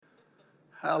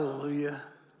Hallelujah.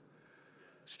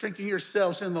 Strengthen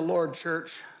yourselves in the Lord,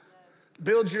 church.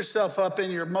 Build yourself up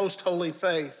in your most holy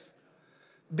faith.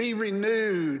 Be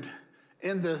renewed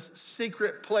in the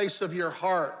secret place of your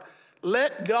heart.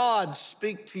 Let God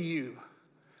speak to you.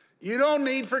 You don't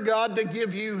need for God to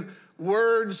give you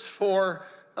words for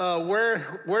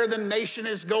where the nation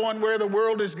is going, where the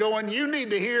world is going. You need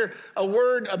to hear a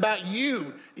word about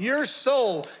you, your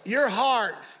soul, your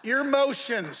heart, your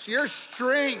emotions, your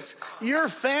strength, your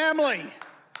family,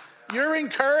 your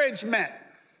encouragement.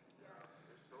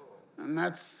 And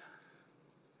that's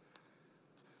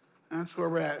where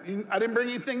we're at. I didn't bring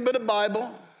anything but a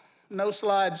Bible. No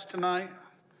slides tonight.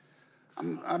 I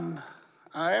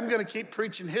am going to keep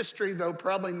preaching history, though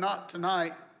probably not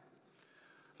tonight.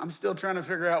 I'm still trying to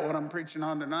figure out what I'm preaching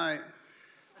on tonight.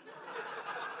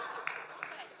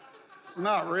 It's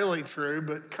not really true,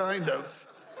 but kind of.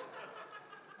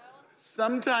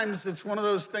 Sometimes it's one of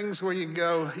those things where you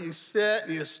sit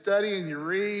and you study and you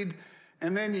read,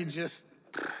 and then you just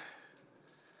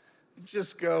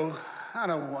go, I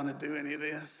don't want to do any of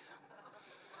this.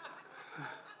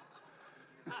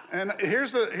 And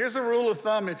here's a rule of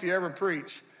thumb if you ever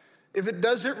preach. If it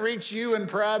doesn't reach you in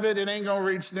private, it ain't gonna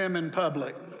reach them in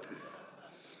public.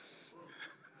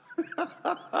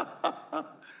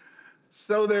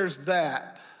 So there's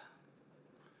that.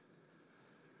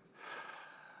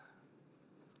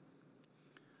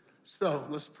 So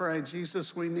let's pray.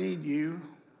 Jesus, we need you.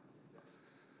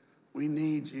 We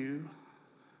need you.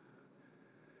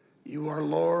 You are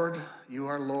Lord. You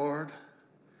are Lord.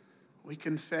 We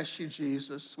confess you,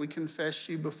 Jesus. We confess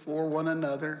you before one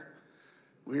another.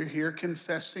 We're here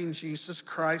confessing Jesus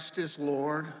Christ is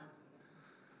Lord.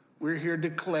 We're here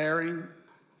declaring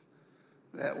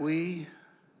that we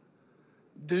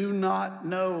do not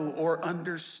know or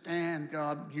understand,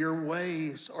 God, your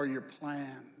ways or your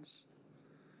plans.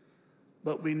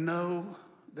 But we know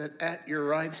that at your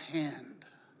right hand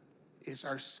is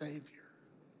our Savior.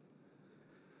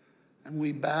 And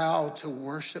we bow to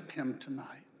worship him tonight.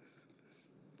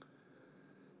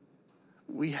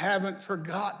 We haven't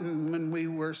forgotten when we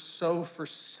were so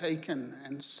forsaken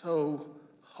and so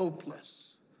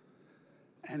hopeless,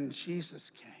 and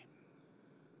Jesus came.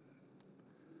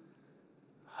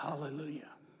 Hallelujah.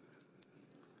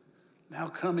 Now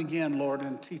come again, Lord,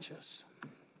 and teach us.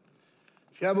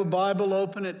 If you have a Bible,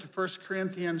 open it to 1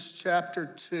 Corinthians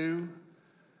chapter 2.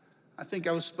 I think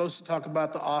I was supposed to talk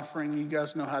about the offering. You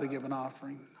guys know how to give an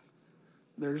offering.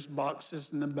 There's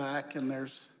boxes in the back, and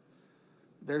there's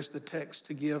the text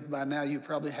to give. By now, you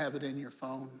probably have it in your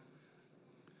phone.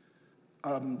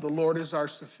 The Lord is our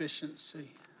sufficiency.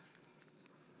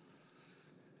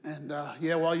 And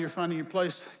while you're finding your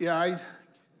place,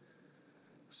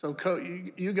 so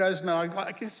you guys know,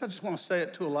 I guess I just want to say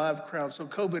it to a live crowd. So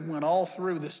COVID went all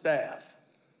through the staff.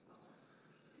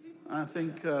 I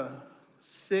think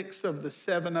 6 of the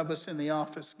 7 of us in the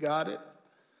office got it.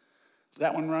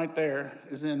 That one right there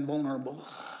is invulnerable.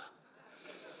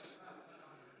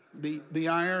 The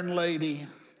Iron Lady.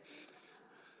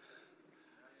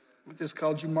 I just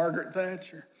called you Margaret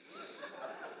Thatcher.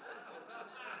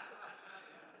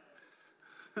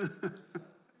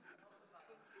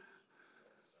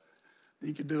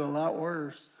 You could do a lot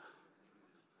worse.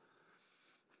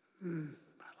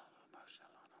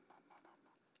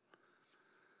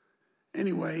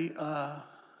 Anyway,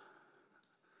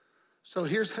 so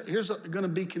here's going to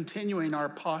be continuing our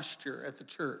posture at the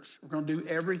church. We're going to do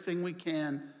everything we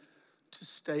can to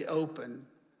stay open,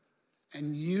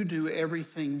 and you do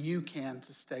everything you can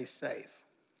to stay safe.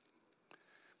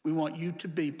 We want you to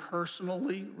be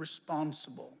personally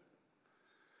responsible.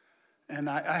 And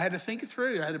I had to think it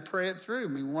through. I had to pray it through. I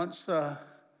mean, once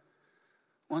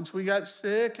we got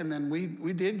sick, and then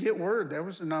we did get word. There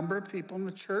was a number of people in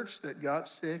the church that got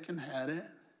sick and had it.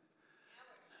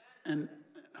 And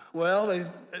well,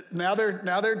 now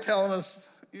they're telling us,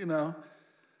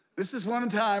 this is one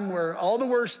time where all the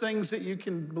worst things that you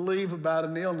can believe about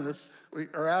an illness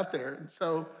are out there. And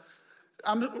so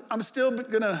I'm still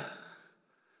gonna,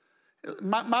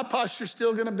 my posture's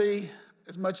still gonna be,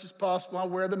 as much as possible, I'll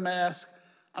wear the mask.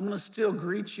 I'm gonna still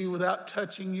greet you without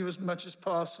touching you as much as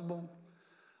possible.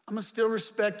 I'm gonna still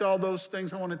respect all those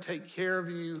things. I wanna take care of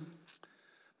you.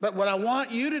 But what I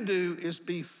want you to do is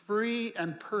be free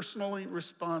and personally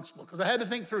responsible. Because I had to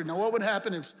think through, now what would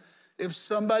happen if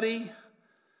somebody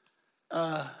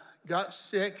got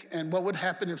sick, and what would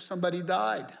happen if somebody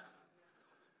died?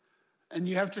 And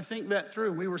you have to think that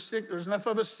through. We were sick, there was enough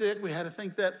of us sick, we had to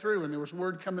think that through, and there was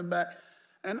word coming back.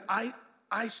 And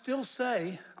I still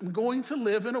say, I'm going to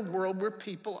live in a world where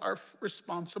people are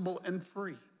responsible and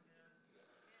free.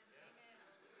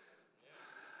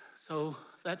 So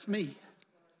That's me.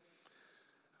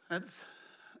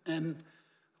 And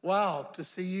wow, to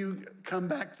see you come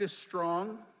back this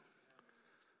strong.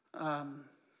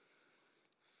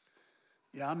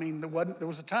 Yeah, I mean, there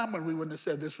was a time when we wouldn't have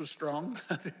said this was strong,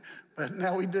 but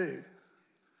now we do.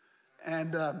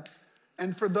 And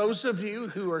for those of you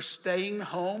who are staying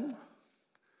home,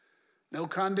 no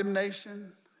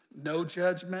condemnation, no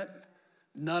judgment,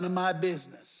 none of my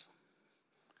business.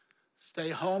 Stay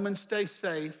home and stay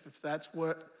safe if that's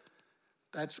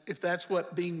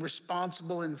what being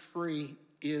responsible and free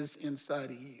is inside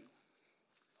of you.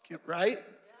 Right?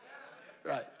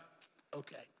 Right.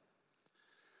 Okay.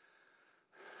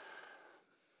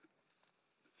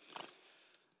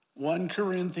 One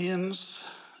Corinthians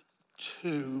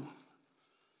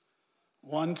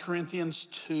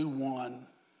 2:1.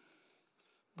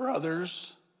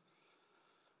 Brothers,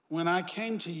 when I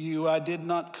came to you, I did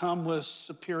not come with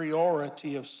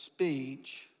superiority of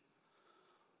speech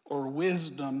or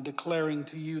wisdom, declaring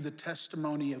to you the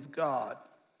testimony of God.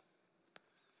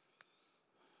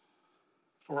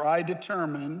 For I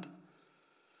determined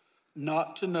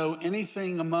not to know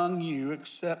anything among you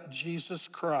except Jesus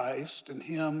Christ and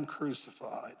him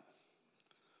crucified.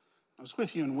 I was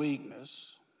with you in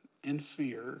weakness, in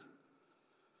fear,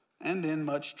 and in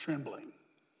much trembling.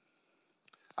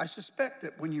 I suspect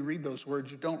that when you read those words,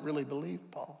 you don't really believe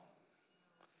Paul.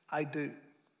 I do.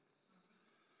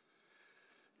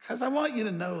 Because I want you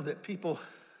to know that people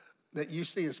that you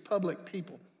see as public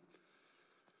people,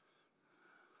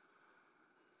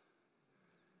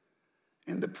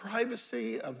 in the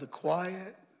privacy of the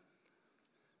quiet,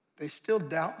 they still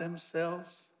doubt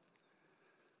themselves,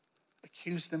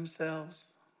 accuse themselves.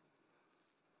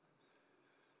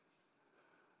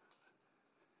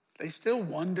 They still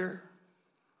wonder,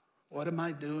 what am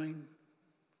I doing?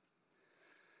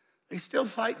 They still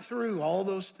fight through all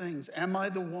those things. Am I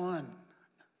the one?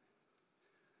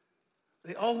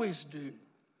 They always do.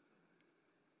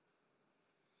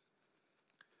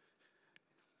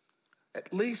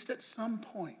 At least at some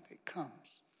point it comes.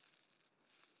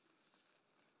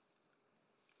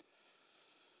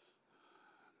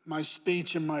 My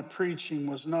speech and my preaching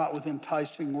was not with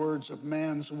enticing words of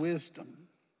man's wisdom,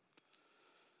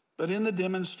 but in the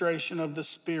demonstration of the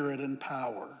Spirit and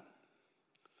power,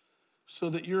 so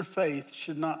that your faith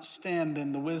should not stand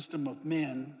in the wisdom of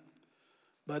men,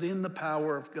 but in the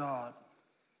power of God.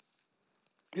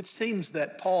 It seems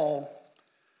that Paul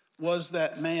was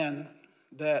that man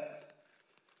that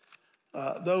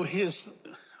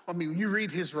you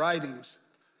read his writings,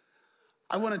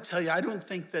 I want to tell you, I don't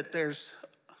think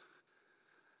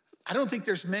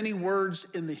there's many words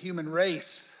in the human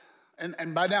race.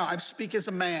 And by now I speak as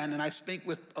a man and I speak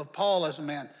of Paul as a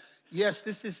man. Yes,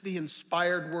 this is the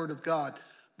inspired word of God.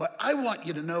 But I want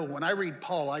you to know when I read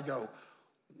Paul, I go,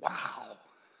 wow,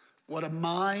 what a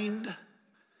mind,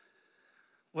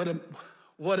 what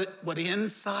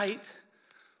insight,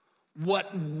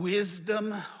 what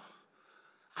wisdom.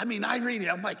 I mean, I read it,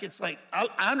 I'm like, it's like,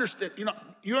 I understand,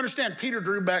 you understand Peter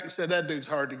drew back and said, that dude's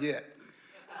hard to get.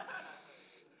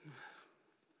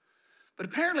 But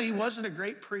apparently he wasn't a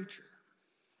great preacher.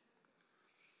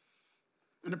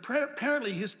 And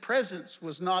apparently his presence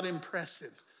was not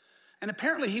impressive. And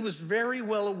apparently he was very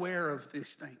well aware of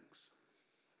these things.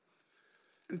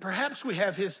 And perhaps we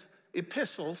have his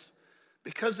epistles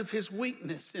because of his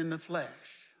weakness in the flesh.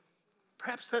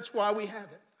 Perhaps that's why we have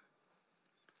it.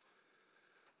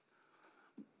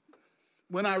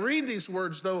 When I read these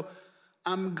words, though,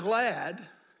 I'm glad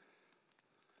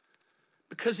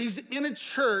because he's in a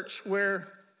church where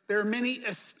there are many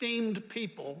esteemed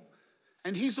people,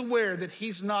 and he's aware that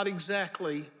he's not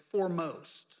exactly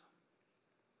foremost.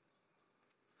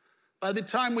 By the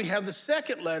time we have the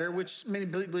second letter, which many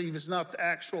believe is not the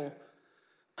actual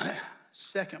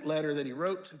second letter that he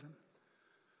wrote to them,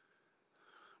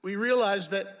 we realize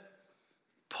that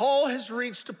Paul has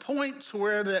reached a point to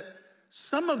where that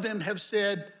some of them have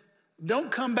said,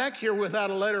 don't come back here without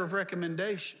a letter of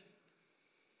recommendation.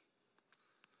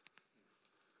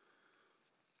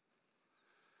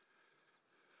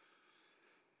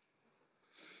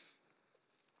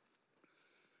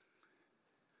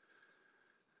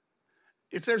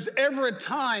 If there's ever a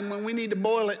time when we need to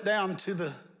boil it down to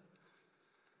the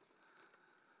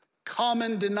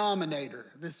common denominator,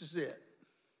 this is it.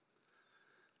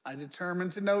 I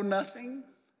determined to know nothing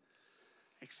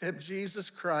except Jesus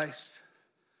Christ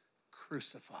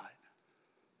crucified.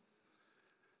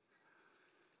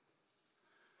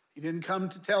 He didn't come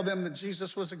to tell them that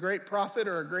Jesus was a great prophet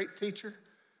or a great teacher.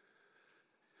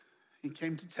 He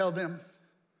came to tell them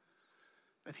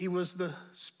that he was the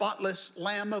spotless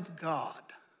Lamb of God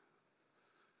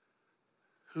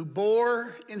who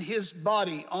bore in his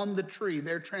body on the tree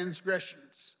their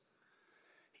transgressions.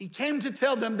 He came to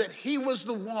tell them that he was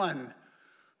the one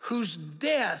whose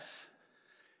death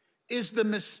is the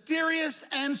mysterious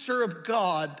answer of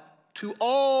God to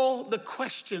all the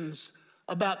questions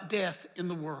about death in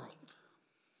the world.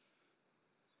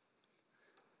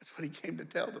 That's what he came to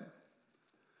tell them.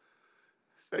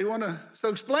 So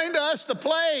explain to us the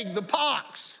plague, the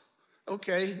pox.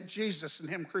 Okay, Jesus and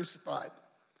him crucified.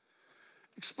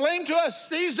 Explain to us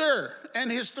Caesar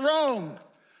and his throne.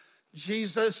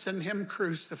 Jesus and him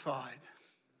crucified.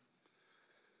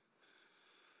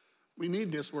 We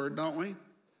need this word, don't we?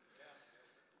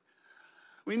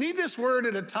 We need this word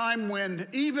at a time when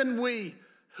even we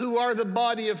who are the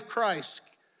body of Christ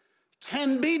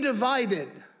can be divided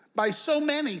by so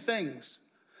many things.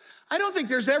 I don't think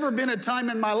there's ever been a time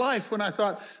in my life when I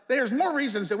thought there's more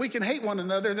reasons that we can hate one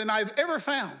another than I've ever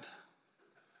found.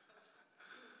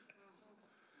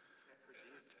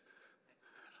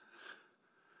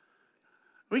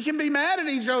 We can be mad at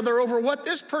each other over what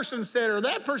this person said or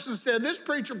that person said, this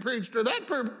preacher preached or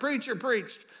that preacher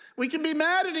preached. We can be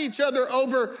mad at each other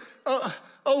over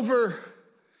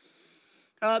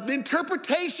the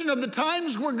interpretation of the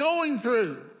times we're going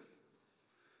through.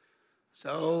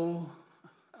 So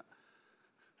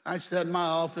I sat in my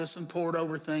office and pored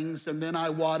over things, and then I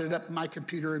wadded up my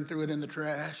computer and threw it in the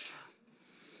trash.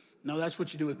 No, that's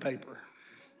what you do with paper.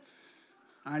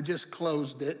 I just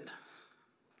closed it.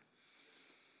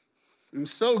 I'm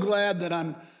so glad that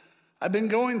I've been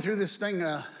going through this thing.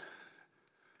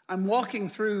 I'm walking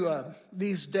through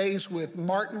these days with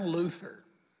Martin Luther.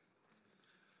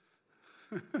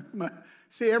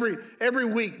 See, every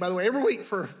week, by the way, every week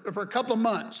for a couple of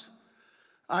months,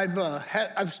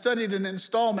 I've studied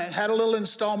had a little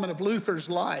installment of Luther's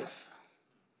life.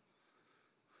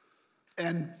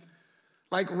 And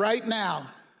like right now,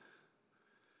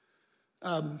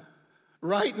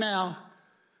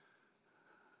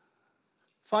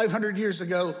 500 years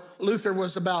ago, Luther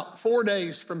was about 4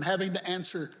 days from having to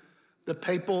answer the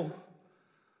papal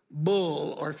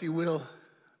bull, or if you will,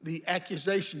 the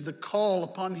accusation, the call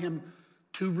upon him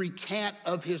to recant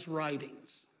of his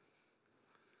writings.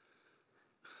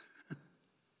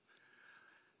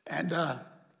 And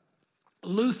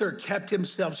Luther kept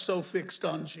himself so fixed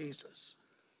on Jesus.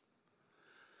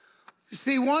 You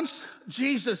see, once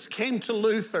Jesus came to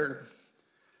Luther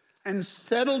and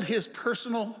settled his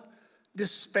personal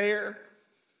despair,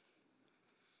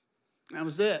 that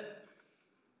was it.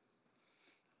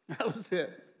 That was it.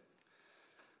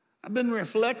 I've been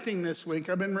reflecting this week.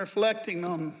 I've been reflecting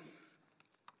on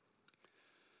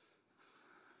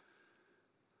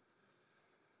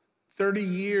 "30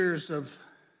 years of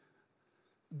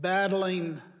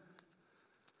battling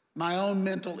my own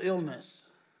mental illness."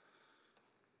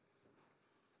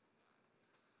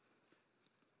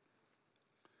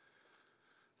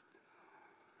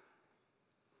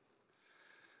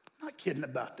 I'm not kidding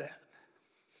about that.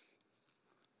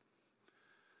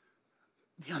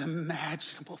 The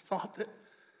unimaginable thought that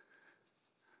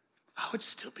I would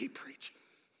still be preaching.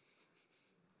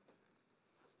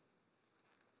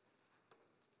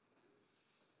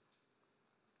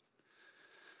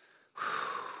 The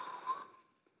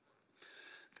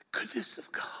goodness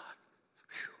of God.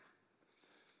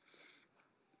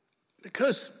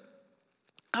 Because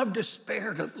I've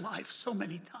despaired of life so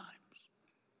many times.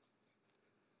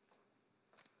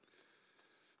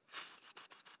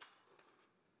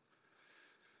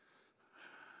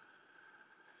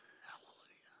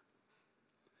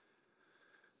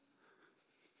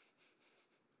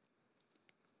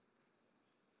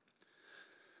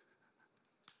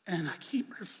 And I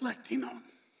keep reflecting on,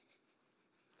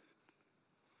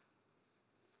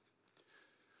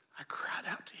 I cried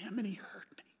out to him and he heard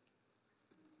me.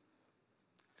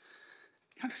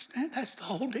 You understand? That's the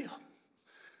whole deal.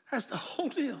 That's the whole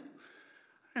deal.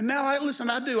 And now I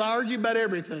argue about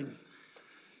everything.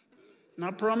 And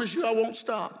I promise you I won't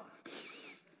stop.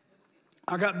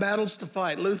 I got battles to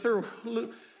fight. Luther,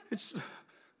 it's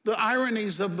the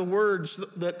ironies of the words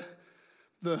that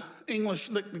the English,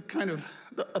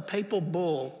 a papal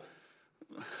bull,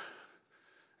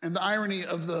 and the irony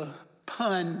of the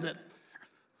pun that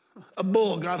a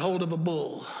bull got hold of a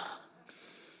bull.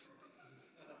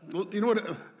 You know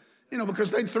what?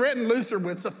 Because they threatened Luther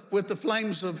with the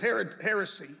flames of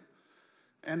heresy.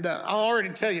 And I'll already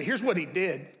tell you, here's what he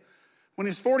did. When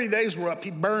his 40 days were up,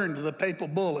 he burned the papal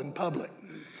bull in public.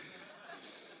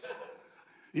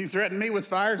 You threaten me with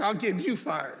fires, I'll give you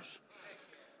fires.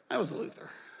 That was Luther.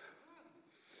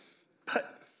 But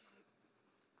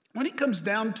when it comes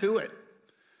down to it,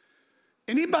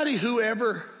 anybody who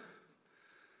ever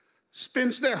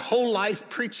spends their whole life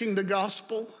preaching the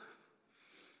gospel?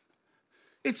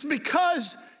 It's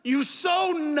because you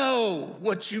so know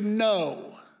what you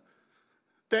know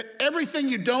that everything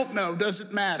you don't know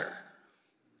doesn't matter.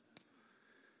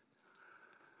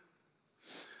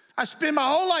 I spend my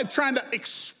whole life trying to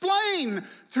explain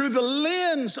through the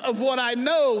lens of what I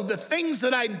know the things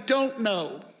that I don't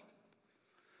know.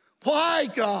 Why,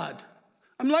 God?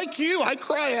 I'm like you, I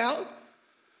cry out.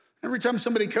 Every time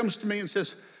somebody comes to me and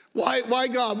says, why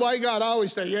God, why God? I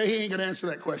always say, yeah, he ain't gonna answer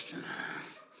that question.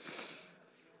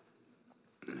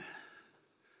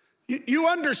 You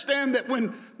understand that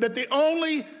that the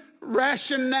only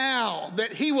rationale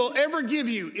that he will ever give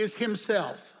you is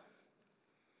himself.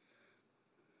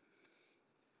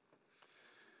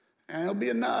 And it'll be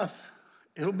enough.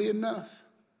 It'll be enough.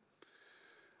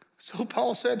 So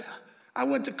Paul said, I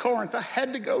went to Corinth. I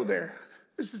had to go there.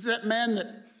 This is that man that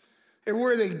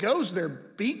everywhere he goes, they're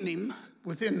beating him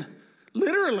within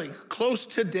literally close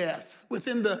to death,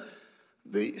 within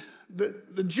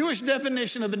the Jewish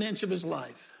definition of an inch of his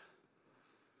life,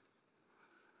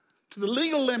 to the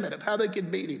legal limit of how they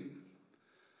could beat him.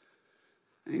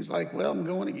 And he's like, well, I'm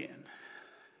going again.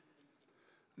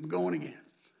 I'm going again.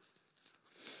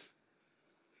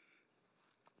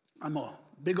 I'm a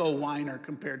big old whiner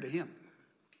compared to him.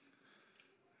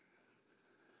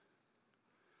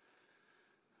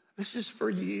 This is for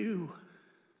you.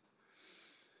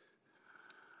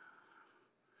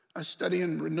 I was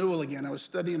studying renewal again. I was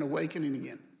studying awakening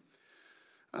again.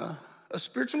 A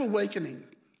spiritual awakening.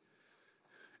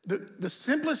 The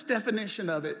simplest definition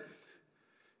of it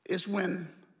is when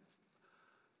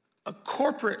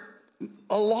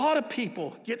a lot of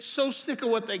people get so sick of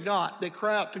what they got, they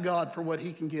cry out to God for what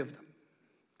he can give them.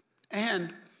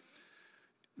 And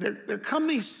there come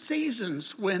these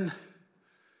seasons when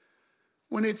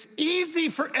it's easy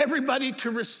for everybody to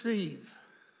receive.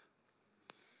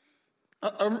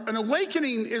 An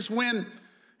awakening is when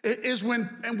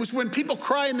people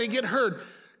cry and they get heard.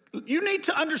 You need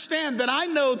to understand that I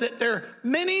know that there are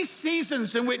many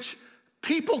seasons in which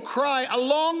people cry a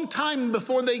long time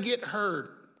before they get heard.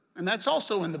 And that's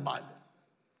also in the Bible.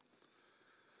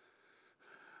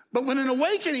 But when an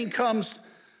awakening comes,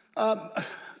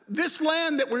 this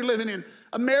land that we're living in,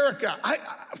 America,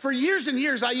 for years and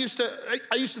years, I used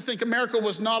to think America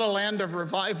was not a land of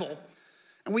revival.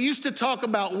 And we used to talk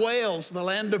about Wales, the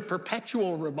land of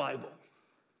perpetual revival.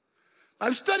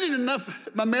 I've studied enough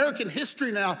American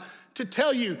history now to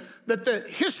tell you that the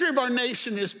history of our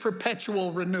nation is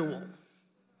perpetual renewal.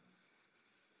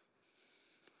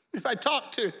 If I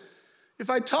talk to,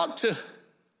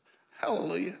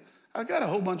 hallelujah, I got a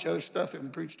whole bunch of other stuff I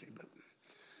haven't preached to you,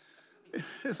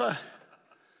 but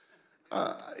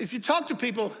if you talk to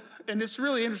people, and it's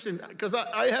really interesting because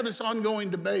I have this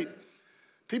ongoing debate.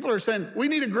 People are saying, we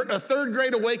need a third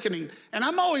great awakening. And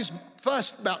I'm always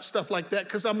fussed about stuff like that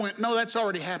because no, that's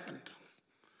already happened.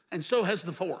 And so has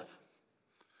the fourth.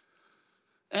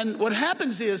 And what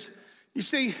happens is, you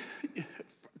see,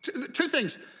 two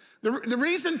things. The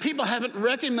reason people haven't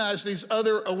recognized these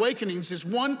other awakenings is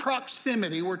one,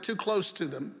 proximity, we're too close to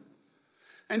them.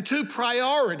 And two,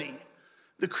 priority.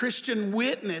 The Christian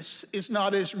witness is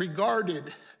not as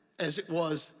regarded as it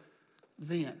was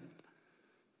then.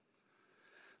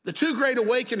 The two great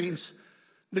awakenings,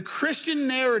 the Christian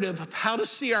narrative of how to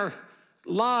see our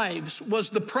lives was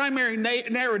the primary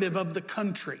narrative of the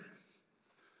country.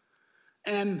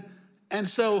 And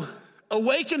so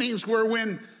awakenings were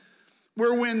when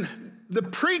the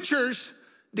preachers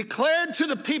declared to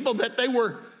the people that they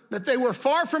were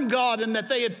far from God and that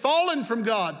they had fallen from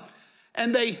God.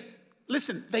 And they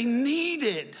desperately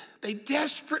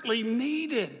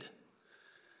needed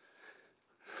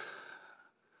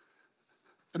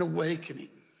an awakening.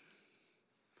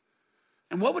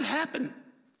 And what would happen?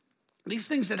 These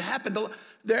things that happened, by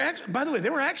the way, they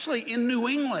were actually in New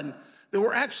England. There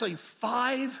were actually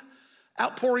 5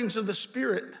 outpourings of the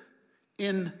Spirit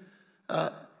in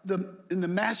the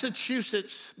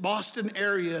Massachusetts, Boston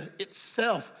area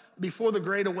itself before the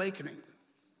Great Awakening.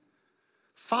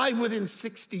 5 within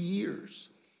 60 years.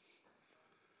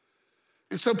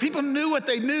 And so people knew what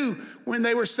they knew when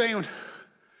they were saying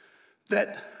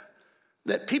that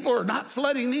people are not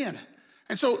flooding in.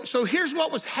 And so here's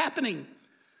what was happening.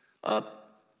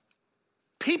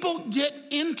 People get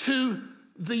into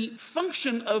the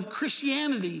function of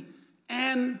Christianity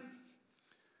and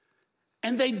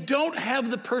they don't have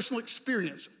the personal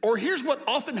experience. Or here's what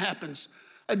often happens.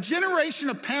 A generation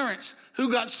of parents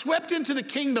who got swept into the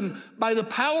kingdom by the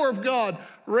power of God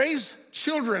raise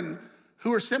children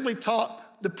who are simply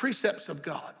taught the precepts of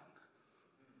God.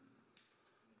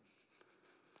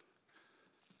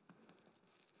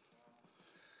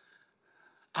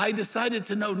 I decided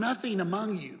to know nothing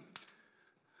among you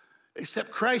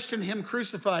except Christ and him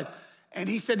crucified. And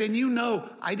he said, and you know,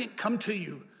 I didn't come to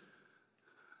you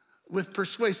with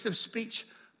persuasive speech,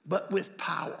 but with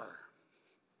power.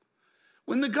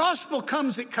 When the gospel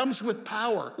comes, it comes with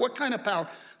power. What kind of power?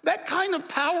 That kind of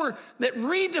power that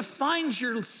redefines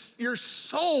your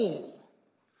soul,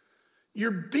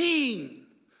 your being.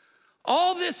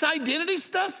 All this identity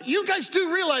stuff, you guys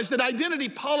do realize that identity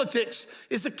politics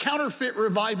is a counterfeit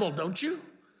revival, don't you?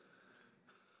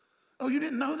 Oh, you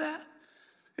didn't know that?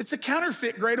 It's a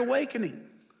counterfeit great awakening.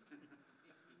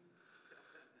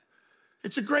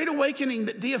 It's a great awakening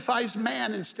that deifies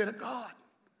man instead of God.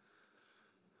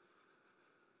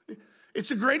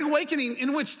 It's a great awakening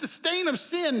in which the stain of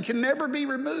sin can never be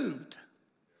removed.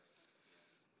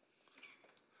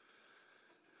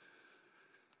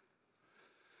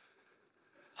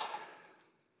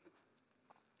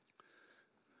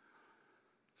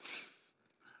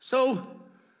 So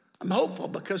I'm hopeful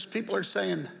because people are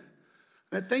saying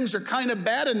that things are kind of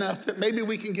bad enough that maybe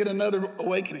we can get another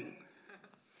awakening.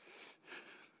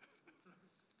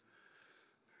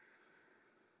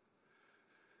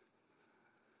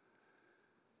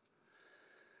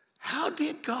 How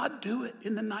did God do it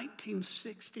in the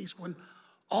 1960s when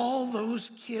all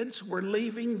those kids were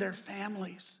leaving their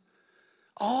families?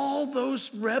 All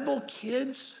those rebel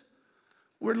kids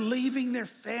were leaving their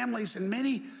families, and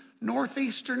many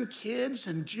Northeastern kids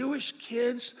and Jewish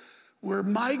kids were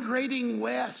migrating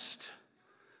west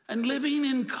and living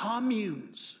in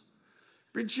communes,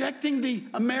 rejecting the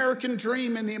American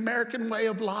dream and the American way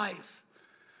of life,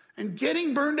 and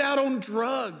getting burned out on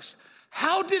drugs.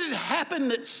 How did it happen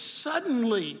that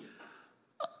suddenly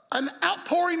an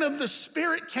outpouring of the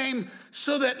Spirit came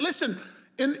so that, listen,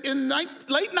 in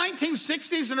late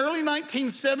 1960s and early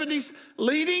 1970s,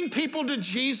 leading people to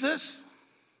Jesus,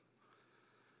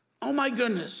 oh my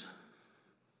goodness.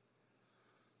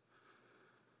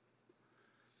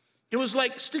 It was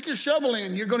like, stick your shovel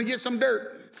in, you're gonna get some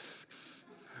dirt.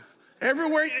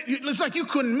 Everywhere, it's like you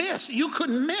couldn't miss, you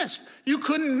couldn't miss, you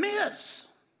couldn't miss.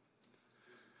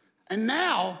 And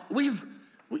now if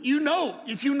you know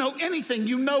anything,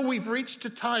 you know we've reached a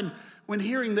time when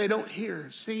hearing they don't hear,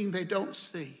 seeing they don't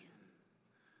see.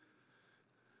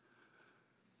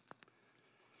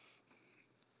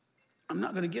 I'm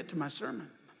not gonna get to my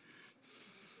sermon.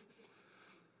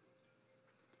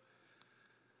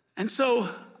 And so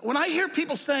when I hear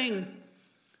people saying,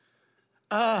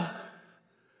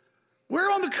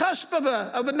 we're on the cusp of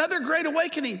another great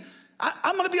awakening,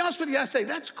 I'm gonna be honest with you, I say,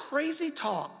 that's crazy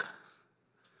talk.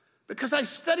 Because I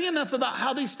study enough about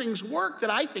how these things work that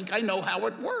I think I know how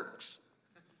it works.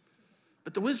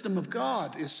 But the wisdom of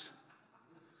God is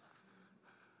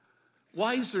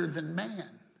wiser than man.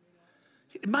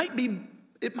 It might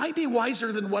be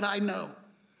wiser than what I know.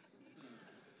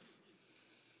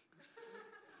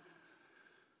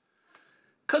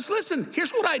 Because listen,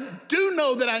 here's what I do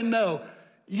know that I know.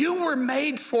 You were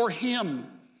made for him.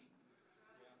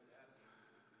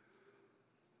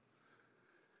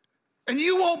 And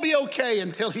you won't be okay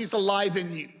until he's alive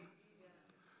in you.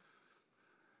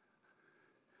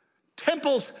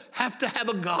 Temples have to have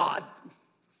a God.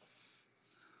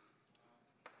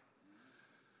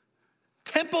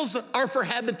 Temples are for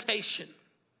habitation.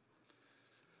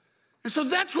 And so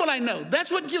that's what I know.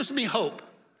 That's what gives me hope.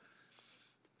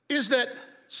 Is that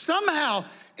somehow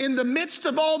in the midst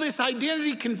of all this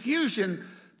identity confusion,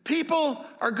 people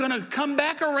are going to come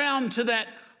back around to that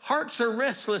hearts are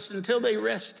restless until they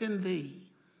rest in thee.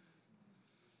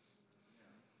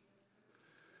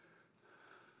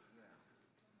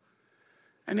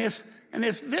 And if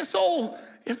this old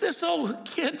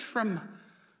kid from,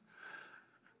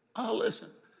 oh listen,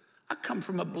 I come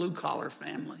from a blue collar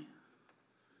family.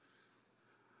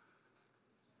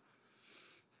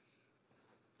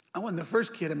 I wasn't the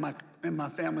first kid in my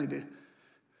family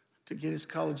to get his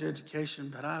college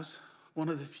education, but I was one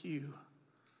of the few.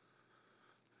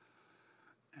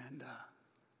 And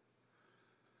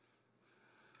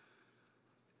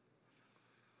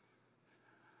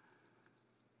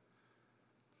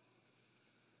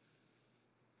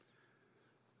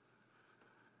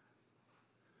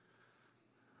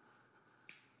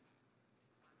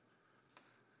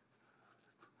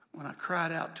when I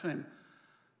cried out to him,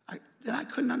 then I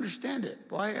couldn't understand it.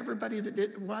 Why everybody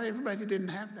didn't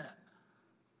have that.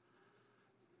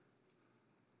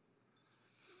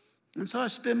 And so I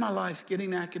spend my life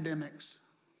getting academics,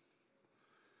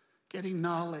 getting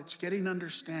knowledge, getting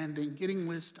understanding, getting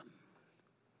wisdom,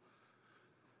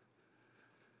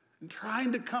 and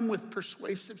trying to come with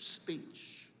persuasive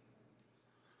speech.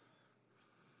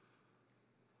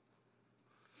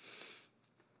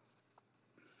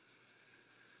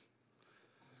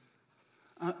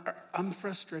 I'm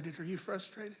frustrated. Are you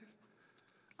frustrated?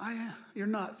 I am. You're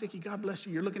not, Vicki. God bless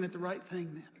you. You're looking at the right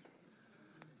thing then.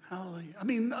 Hallelujah. I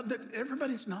mean,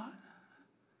 everybody's not.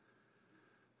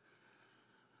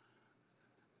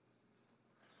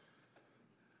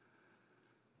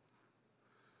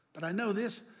 But I know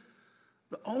this.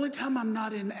 The only time I'm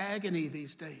not in agony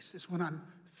these days is when I'm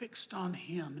fixed on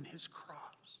him and his cross.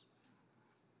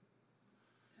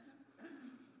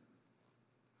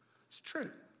 It's true.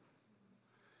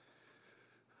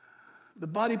 The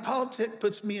body politic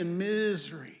puts me in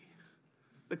misery.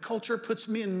 The culture puts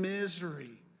me in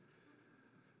misery.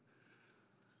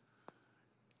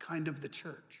 Kind of the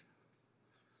church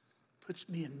puts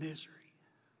me in misery.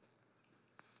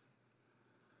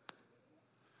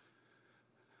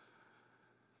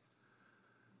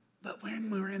 But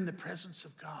when we're in the presence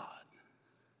of God,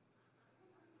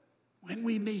 when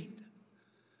we meet,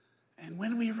 and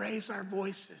when we raise our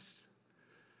voices,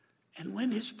 and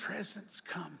when his presence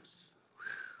comes,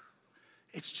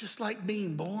 it's just like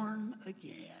being born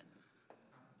again.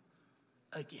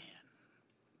 Again.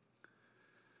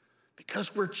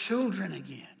 Because we're children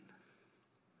again.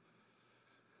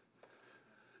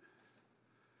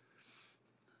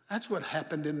 That's what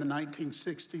happened in the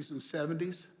 1960s and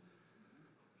 70s.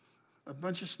 A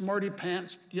bunch of smarty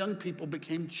pants young people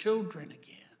became children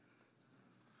again.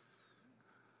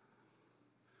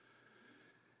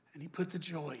 And he put the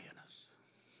joy in us.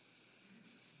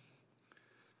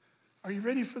 Are you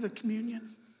ready for the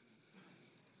communion?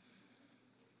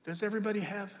 Does everybody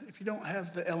have, if you don't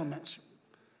have the elements,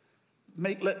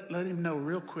 let him know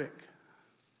real quick,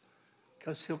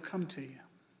 because he'll come to you.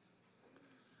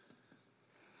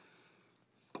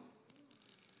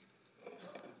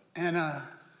 And I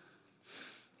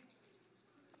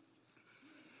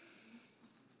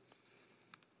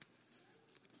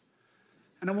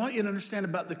want you to understand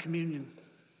about the communion.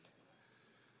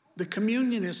 The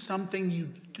communion is something you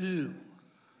do.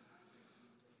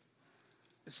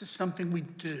 This is something we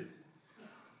do.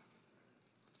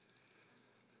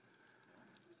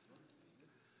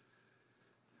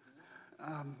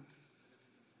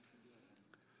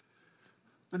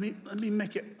 Let me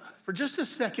make it, for just a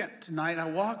second tonight, I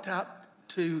walked out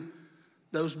to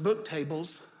those book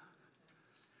tables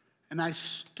and I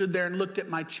stood there and looked at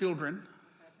my children.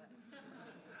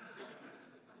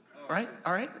 Right?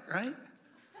 All right? Right?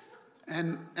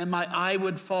 And my eye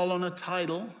would fall on a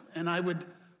title and I would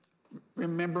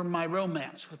remember my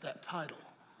romance with that title.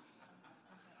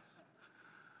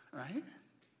 Right?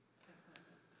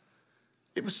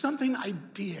 It was something I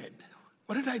did.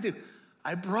 What did I do?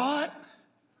 I brought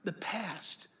the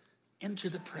past into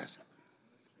the present.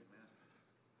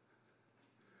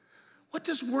 What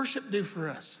does worship do for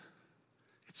us?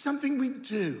 It's something we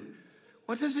do.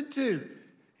 What does it do?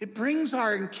 It brings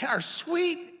our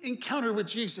sweet encounter with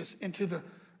Jesus into the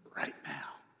right now.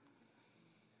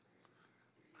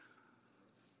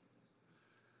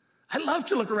 I love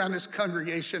to look around this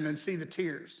congregation and see the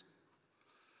tears,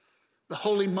 the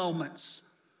holy moments,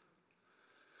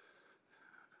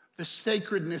 the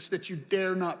sacredness that you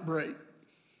dare not break.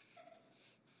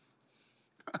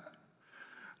 I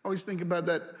always think about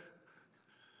that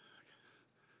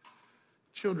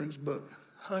children's book,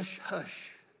 Hush,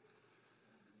 Hush,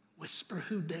 Whisper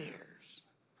Who Dares.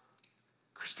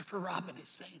 Christopher Robin is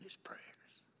saying his prayers.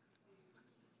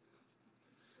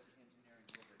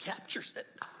 Captures it.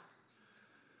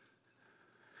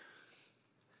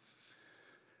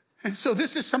 And so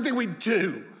this is something we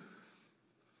do.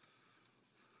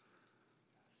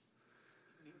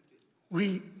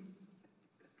 We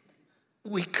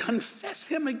confess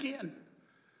him again.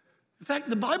 In fact,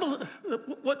 the Bible,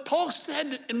 what Paul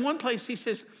said in one place, he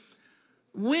says,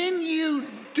 when you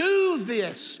do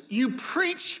this, you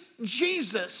preach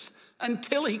Jesus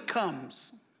until he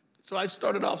comes. So I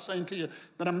started off saying to you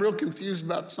that I'm real confused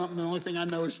about something. The only thing I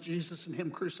know is Jesus and him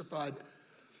crucified.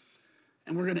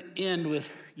 And we're going to end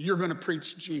with, you're going to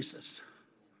preach Jesus.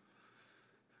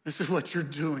 This is what you're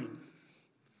doing.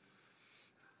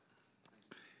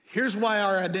 Here's why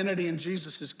our identity in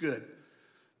Jesus is good.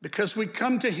 Because we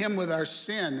come to him with our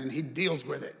sin and he deals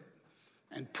with it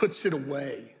and puts it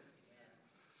away.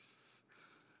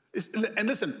 And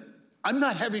listen, I'm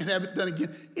not having to have it done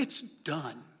again. It's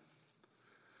done.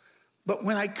 But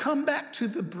when I come back to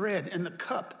the bread and the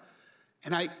cup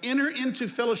and I enter into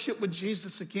fellowship with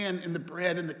Jesus again in the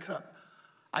bread and the cup,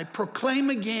 I proclaim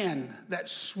again that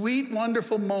sweet,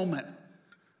 wonderful moment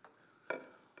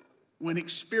when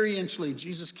experientially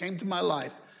Jesus came to my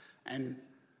life and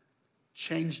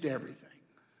changed everything.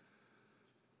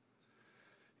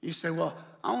 You say, well,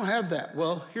 I don't have that.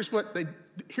 Well, here's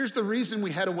the reason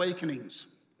we had awakenings.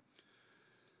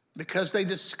 because they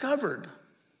discovered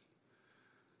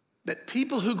that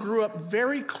people who grew up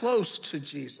very close to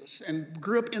Jesus and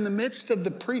grew up in the midst of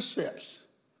the precepts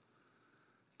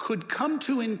could come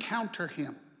to encounter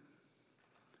him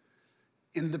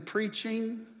in the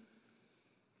preaching,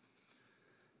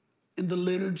 in the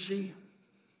liturgy,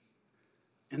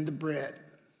 in the bread.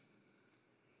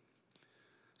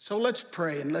 So let's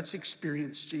pray and let's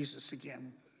experience Jesus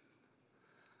again.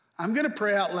 I'm going to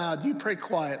pray out loud. You pray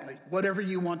quietly, whatever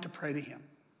you want to pray to him.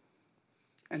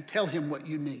 And tell him what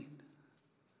you need.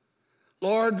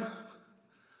 Lord,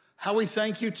 how we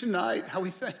thank you tonight, how we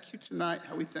thank you tonight,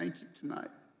 how we thank you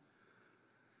tonight.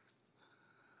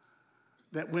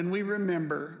 That when we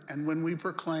remember and when we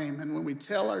proclaim and when we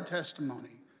tell our testimony,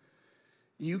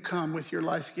 you come with your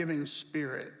life-giving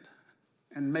spirit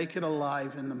and make it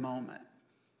alive in the moment.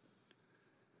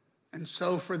 And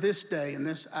so for this day and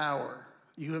this hour,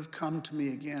 you have come to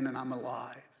me again and I'm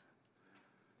alive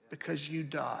because you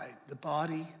died. The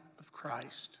body of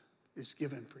Christ is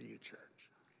given for you, church.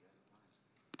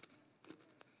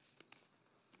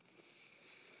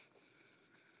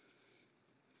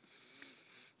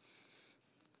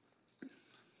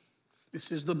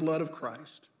 This is the blood of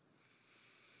Christ.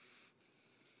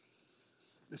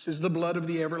 This is the blood of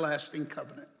the everlasting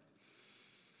covenant.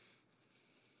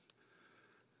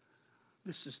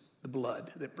 This is the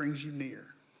blood that brings you near.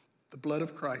 The blood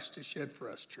of Christ is shed for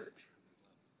us, church.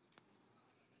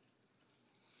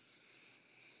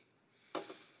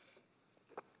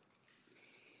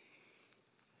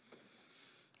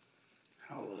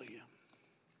 Hallelujah.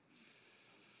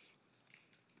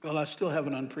 Well, I still have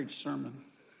an unpreached sermon.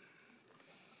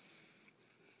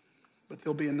 But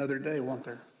there'll be another day, won't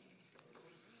there?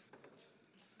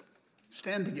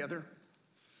 Stand together.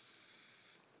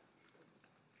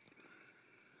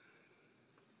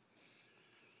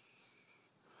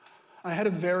 I had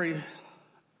a very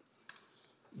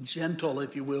gentle,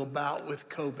 if you will, bout with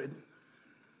COVID.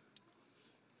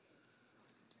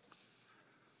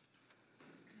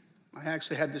 I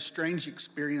actually had this strange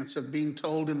experience of being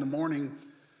told in the morning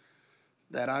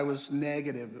that I was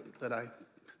negative, that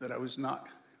I was not.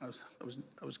 I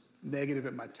was negative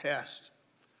at my test.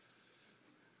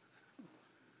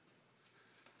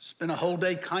 Spent a whole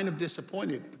day kind of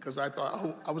disappointed because I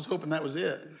thought, I was hoping that was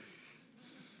it.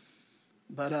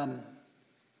 But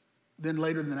then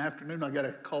later in the afternoon, I got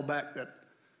a call back that,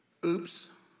 oops,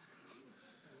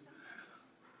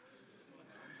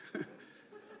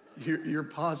 you're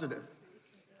positive.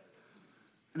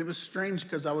 And it was strange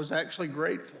because I was actually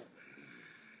grateful.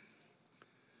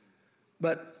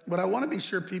 But what I want to be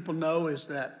sure people know is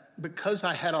that because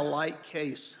I had a light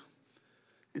case,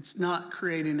 it's not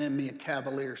creating in me a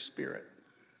cavalier spirit.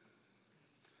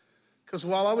 Because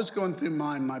while I was going through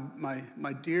mine,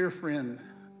 my dear friend,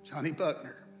 Johnny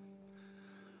Buckner,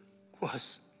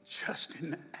 was just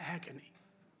in agony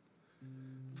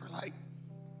for like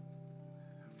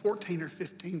 14 or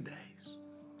 15 days.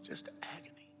 Just agony.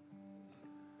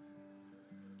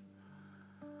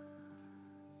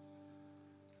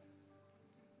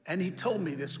 And he told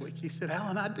me this week, he said,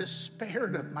 Alan, I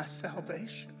despaired of my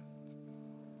salvation.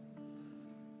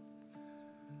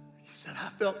 He said, I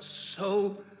felt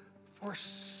so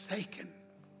forsaken.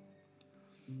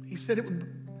 He said it would,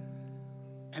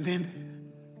 and then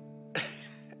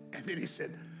he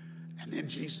said, and then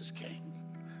Jesus came.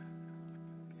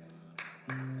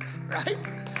 Right?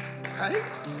 Right?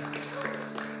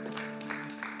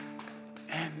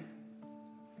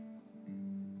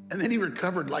 And then he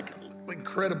recovered like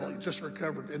incredible. He just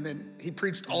recovered. And then he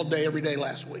preached all day, every day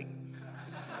last week.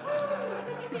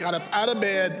 He got up out of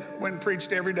bed, went and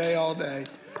preached every day, all day.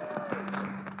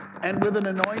 And with an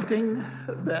anointing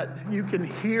that you can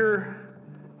hear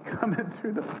coming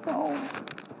through the phone.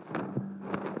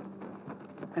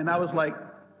 And I was like,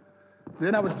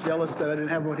 then I was jealous that I didn't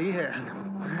have what he had.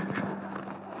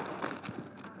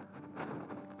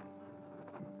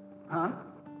 Huh?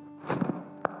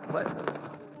 What?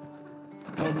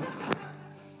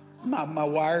 My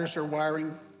wires are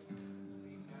wiring.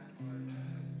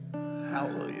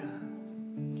 Hallelujah.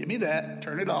 Give me that.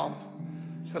 Turn it off.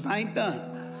 Because I ain't done.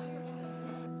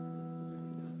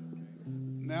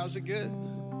 Now's it good?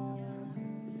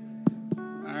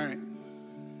 All right.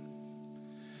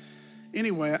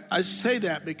 Anyway, I say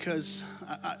that because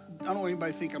I don't want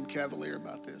anybody to think I'm cavalier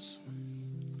about this.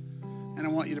 And I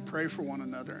want you to pray for one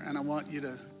another. And I want you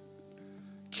to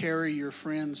carry your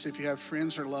friends. If you have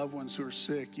friends or loved ones who are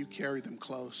sick, you carry them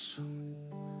close.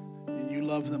 And you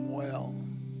love them well.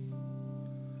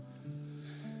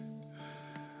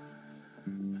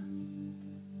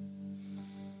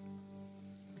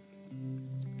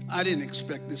 I didn't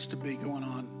expect this to be going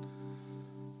on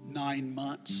 9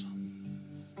 months.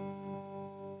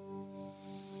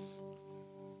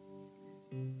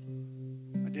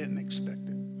 I didn't expect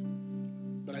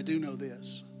it, but I do know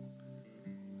this.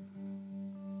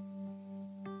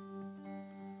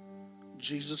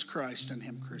 Jesus Christ and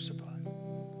Him crucified.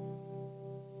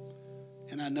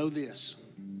 And I know this,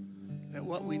 that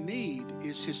what we need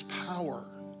is His power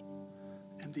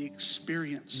and the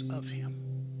experience of Him.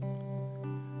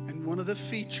 And one of the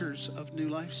features of New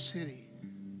Life City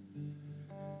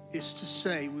is to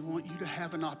say, we want you to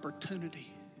have an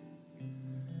opportunity.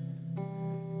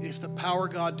 If the power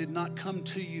of God did not come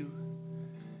to you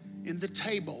in the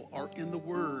table or in the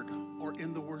word or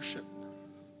in the worship,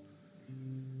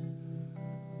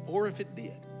 or if it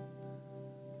did,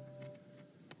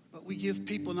 but we give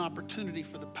people an opportunity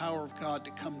for the power of God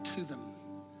to come to them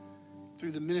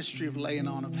through the ministry of laying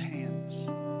on of hands.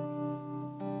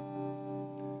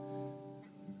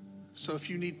 So if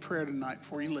you need prayer tonight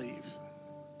before you leave,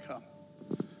 come.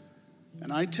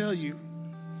 And I tell you,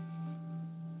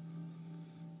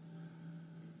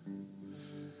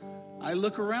 I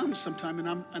look around sometime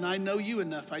and I know you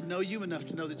enough. I know you enough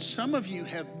to know that some of you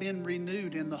have been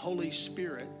renewed in the Holy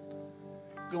Spirit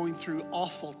going through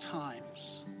awful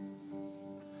times.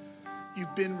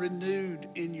 You've been renewed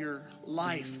in your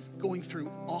life going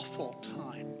through awful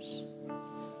times.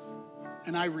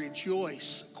 And I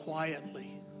rejoice quietly.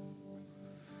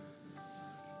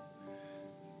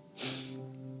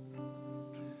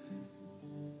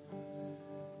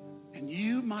 And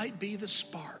you might be the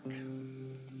spark.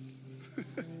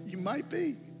 You might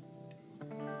be.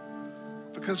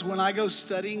 Because when I go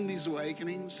studying these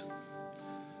awakenings,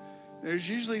 there's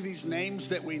usually these names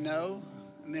that we know,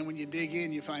 and then when you dig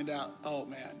in, you find out, oh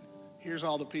man, here's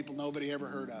all the people nobody ever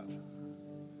heard of.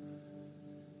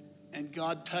 And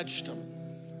God touched them.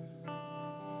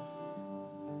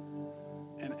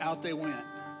 And out they went.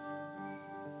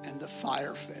 And the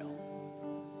fire fell.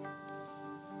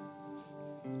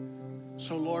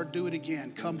 So Lord, do it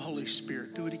again. Come, Holy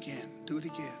Spirit, do it again. Do it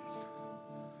again.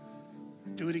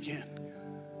 Do it again.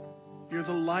 You're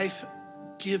the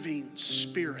life-giving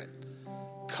Spirit.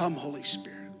 Come, Holy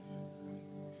Spirit.